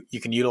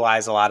 you can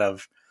utilize a lot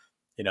of,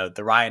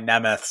 the Ryan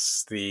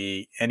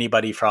Nemeths,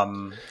 anybody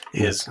from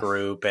his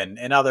group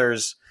and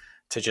others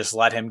to just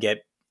let him get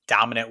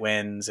dominant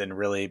wins and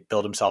really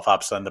build himself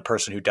up. So then the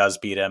person who does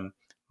beat him,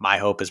 my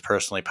hope is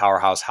personally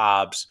Powerhouse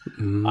Hobbs,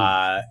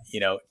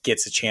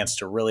 gets a chance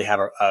to really have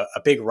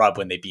a big rub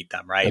when they beat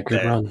them, right?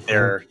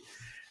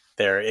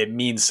 It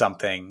means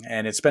something.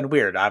 And it's been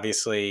weird.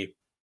 Obviously,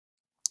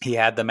 he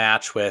had the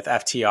match with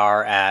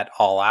FTR at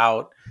All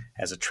Out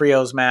as a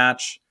trios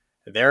match.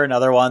 They're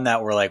another one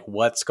that we're like,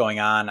 what's going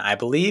on? I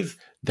believe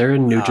they're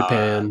in New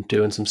Japan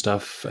doing some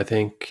stuff, I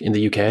think, in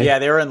the UK. Yeah,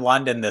 they were in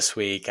London this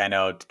week, I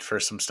know, for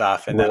some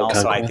stuff. And World then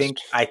also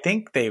Conquest. I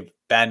think they've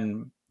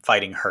been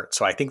fighting hurt.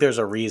 So I think there's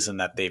a reason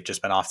that they've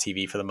just been off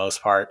TV for the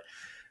most part.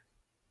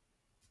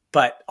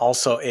 But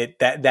also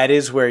that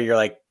is where you're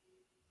like,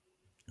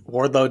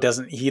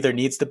 Wardlow he either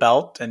needs the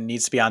belt and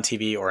needs to be on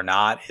TV or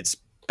not. It's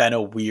been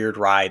a weird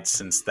ride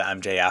since the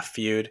MJF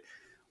feud.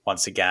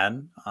 Once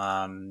again,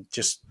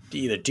 just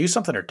either do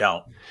something or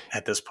don't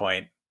at this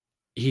point.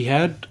 He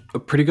had a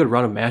pretty good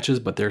run of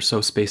matches, but they're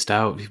so spaced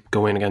out.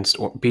 Going against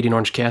beating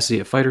Orange Cassidy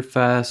at Fyter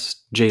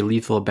Fest, Jay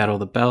Lethal at Battle of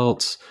the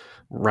Belts,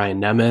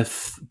 Ryan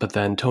Nemeth, but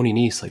then Tony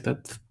Nese. Like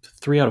that,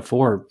 3 out of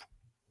 4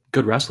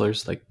 good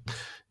wrestlers. Like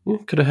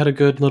could have had a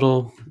good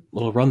little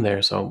run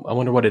there. So I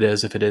wonder what it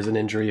is, if it is an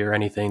injury or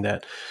anything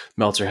that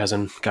Meltzer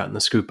hasn't gotten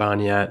the scoop on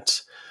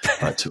yet.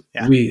 But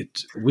yeah.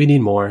 we need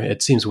more.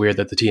 It seems weird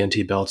that the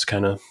TNT belt's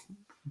kind of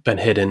been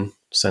hidden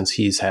since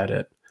he's had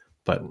it.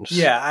 But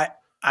yeah,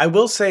 I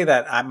will say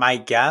that my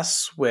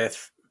guess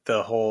with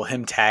the whole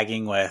him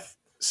tagging with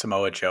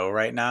Samoa Joe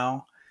right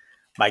now,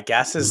 my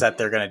guess is that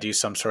they're going to do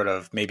some sort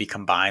of maybe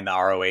combine the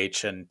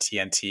ROH and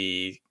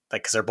TNT,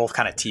 like because they're both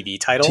kind of TV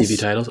titles. TV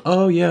titles.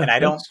 Oh yeah, and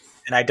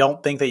I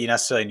don't think that you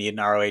necessarily need an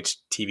ROH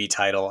TV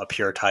title, a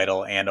pure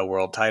title, and a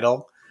world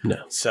title. No.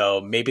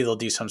 So maybe they'll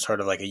do some sort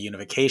of like a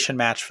unification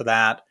match for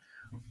that.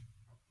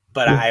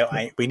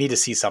 But we need to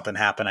see something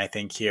happen, I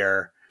think,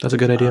 here. That's a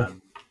good idea.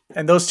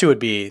 And those two would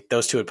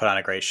put on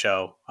a great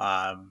show.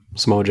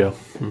 Samoa Joe.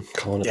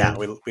 Calling it. Yeah,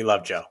 we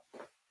love Joe.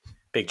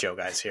 Big Joe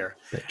guys here.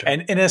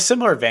 And in a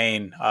similar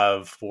vein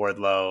of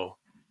Wardlow,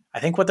 I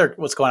think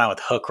what's going on with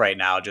Hook right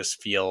now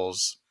just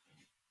feels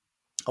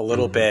a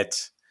little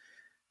bit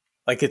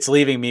like it's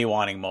leaving me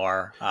wanting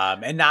more,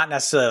 and not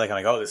necessarily like I'm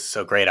like, oh, this is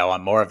so great, I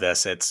want more of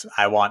this. It's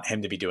I want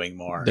him to be doing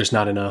more. There's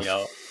not enough.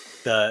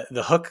 The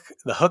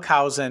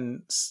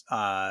Hookhausen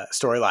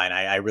storyline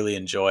I really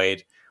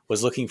enjoyed.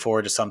 Was looking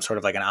forward to some sort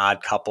of like an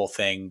odd couple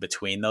thing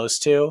between those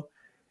two,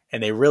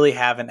 and they really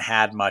haven't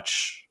had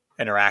much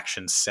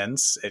interaction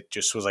since. It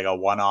just was like a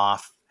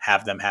one-off.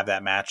 Have them have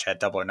that match at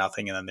Double or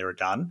Nothing, and then they were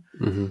done.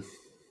 Mm-hmm.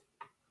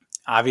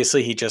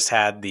 Obviously, he just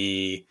had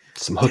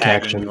some hook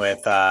action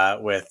with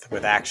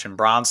Action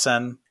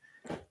Bronson,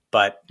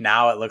 but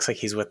now it looks like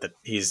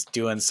he's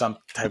doing some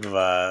type of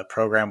a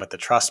program with the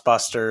Trust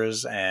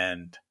Busters,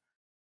 and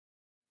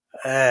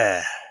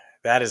that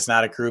is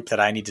not a group that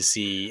I need to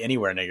see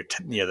anywhere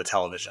near the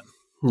television.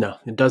 No,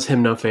 it does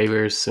him no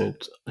favors.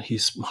 He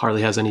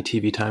hardly has any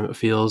TV time, it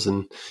feels,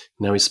 and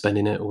now he's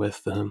spending it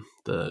with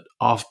the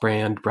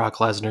off-brand Brock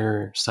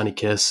Lesnar, Sonny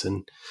Kiss,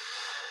 and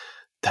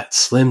that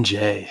Slim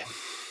J.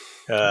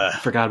 I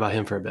forgot about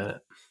him for a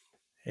minute.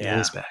 Yeah,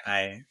 he's back.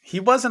 He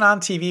wasn't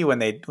on TV when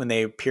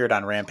they appeared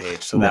on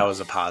Rampage, so that was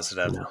a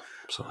positive. No,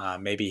 so.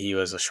 Maybe he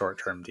was a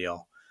short-term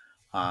deal.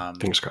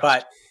 Fingers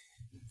crossed.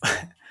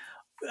 But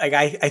like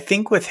I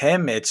think with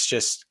him, it's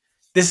just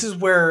this is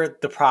where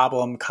the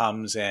problem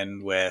comes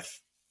in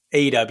with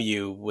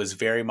AEW was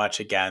very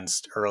much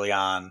against early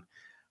on,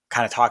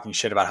 kind of talking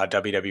shit about how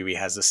WWE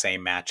has the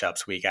same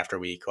matchups week after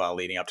week while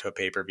leading up to a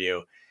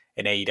pay-per-view,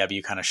 and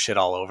AEW kind of shit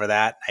all over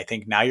that. I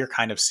think now you're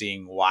kind of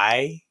seeing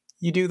why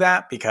you do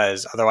that,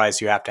 because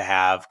otherwise you have to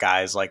have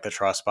guys like the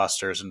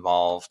Trustbusters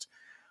involved,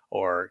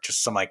 or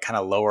just some like kind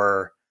of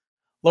lower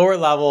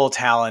level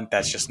talent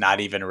that's just not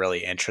even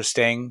really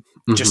interesting,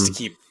 just to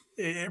keep,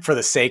 for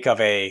the sake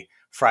of a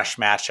fresh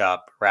matchup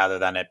rather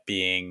than it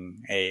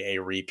being a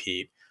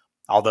repeat.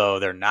 Although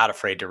they're not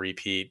afraid to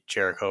repeat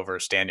Jericho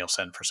versus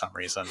Danielson for some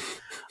reason.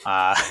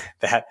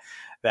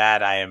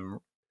 That I am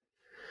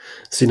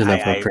seen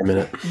enough of for a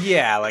minute.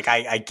 Yeah, like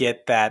I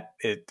get that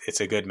it's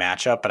a good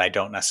matchup, but I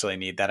don't necessarily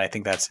need that. I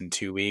think that's in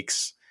 2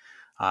 weeks.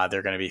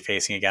 They're going to be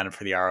facing again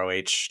for the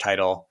ROH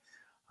title.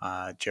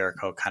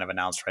 Jericho kind of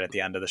announced right at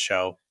the end of the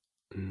show.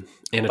 And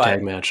a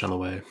tag match on the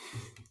way.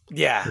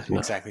 Yeah,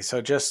 exactly.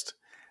 So just,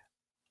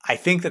 I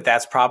think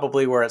that's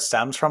probably where it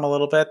stems from a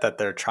little bit, that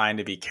they're trying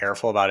to be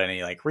careful about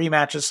any like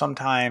rematches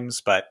sometimes,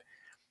 but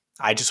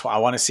I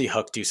want to see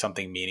Hook do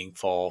something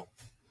meaningful.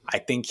 I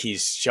think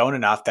he's shown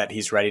enough that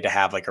he's ready to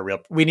have like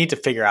we need to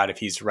figure out if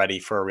he's ready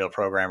for a real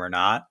program or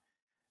not.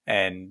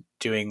 And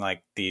doing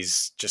like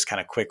these just kind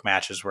of quick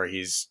matches where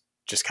he's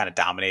just kind of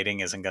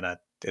dominating isn't gonna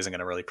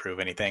really prove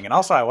anything. And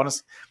also I want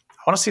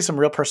to see some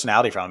real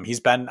personality from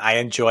him. I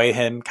enjoy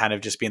him kind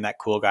of just being that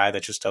cool guy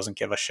that just doesn't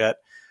give a shit.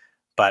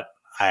 But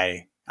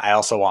I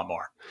also want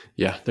more.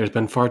 Yeah, there's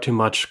been far too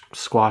much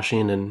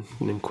squashing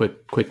and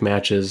quick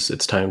matches.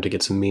 It's time to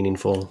get some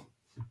meaningful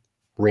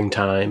ring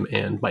time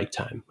and mic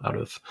time out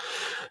of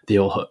the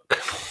old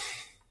Hook.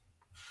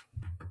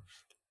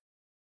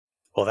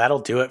 Well, that'll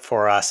do it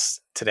for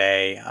us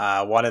today.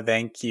 I want to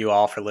thank you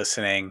all for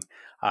listening.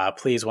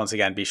 Please, once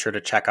again, be sure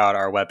to check out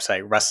our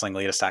website,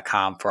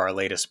 WrestlingLeadus.com, for our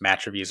latest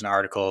match reviews and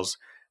articles.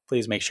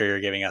 Please make sure you're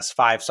giving us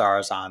 5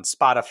 stars on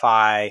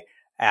Spotify,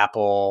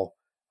 Apple,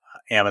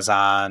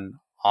 Amazon,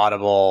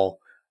 Audible,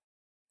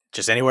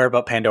 just anywhere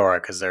but Pandora,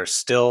 because they're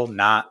still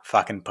not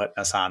fucking putting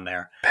us on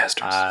there.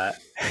 Bastards.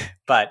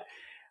 But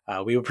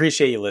we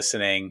appreciate you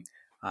listening.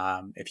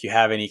 If you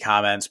have any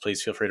comments,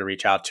 please feel free to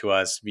reach out to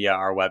us via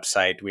our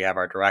website. We have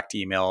our direct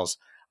emails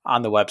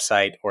on the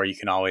website, or you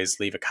can always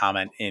leave a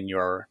comment in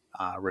your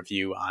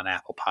review on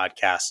Apple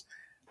Podcasts.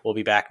 We'll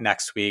be back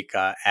next week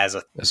as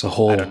a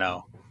whole. I don't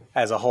know.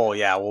 As a whole,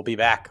 yeah, we'll be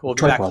back. We'll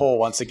be back whole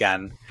once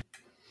again.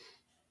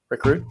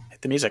 Recruit,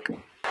 hit the music.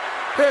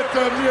 Hit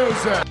the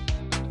music.